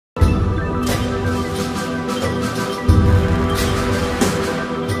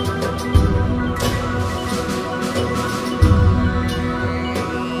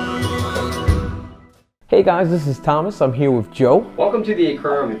Hey guys, this is Thomas. I'm here with Joe. Welcome to the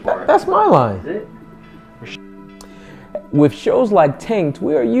Aquarium report. That's my line. Is it? With shows like Tanked,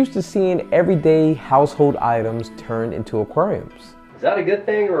 we are used to seeing everyday household items turned into aquariums. Is that a good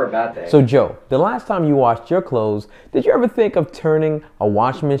thing or a bad thing? So Joe, the last time you washed your clothes, did you ever think of turning a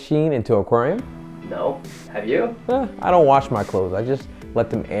washing machine into an aquarium? No. Have you? I don't wash my clothes. I just let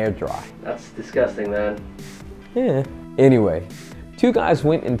them air dry. That's disgusting, man. Yeah. Anyway, two guys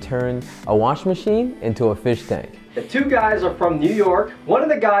went and turned a washing machine into a fish tank. The two guys are from New York. One of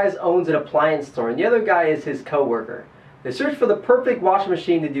the guys owns an appliance store and the other guy is his co-worker. They searched for the perfect washing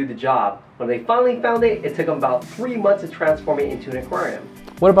machine to do the job. When they finally found it, it took them about 3 months to transform it into an aquarium.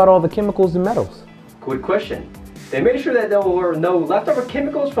 What about all the chemicals and metals? Good question. They made sure that there were no leftover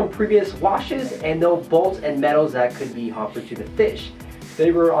chemicals from previous washes and no bolts and metals that could be harmful to the fish.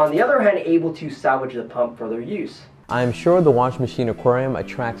 They were, on the other hand, able to salvage the pump for their use. I am sure the washing machine aquarium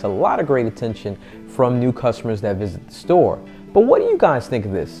attracts a lot of great attention from new customers that visit the store. But what do you guys think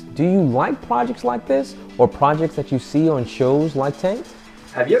of this? Do you like projects like this or projects that you see on shows like Tanked?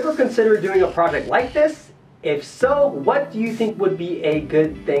 Have you ever considered doing a project like this? If so, what do you think would be a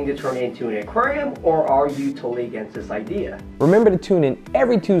good thing to turn into an aquarium, or are you totally against this idea? Remember to tune in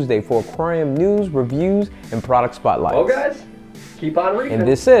every Tuesday for aquarium news, reviews, and product spotlights. Well guys, keep on reading. And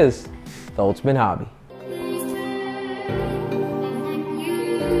this is The Ultimate Hobby.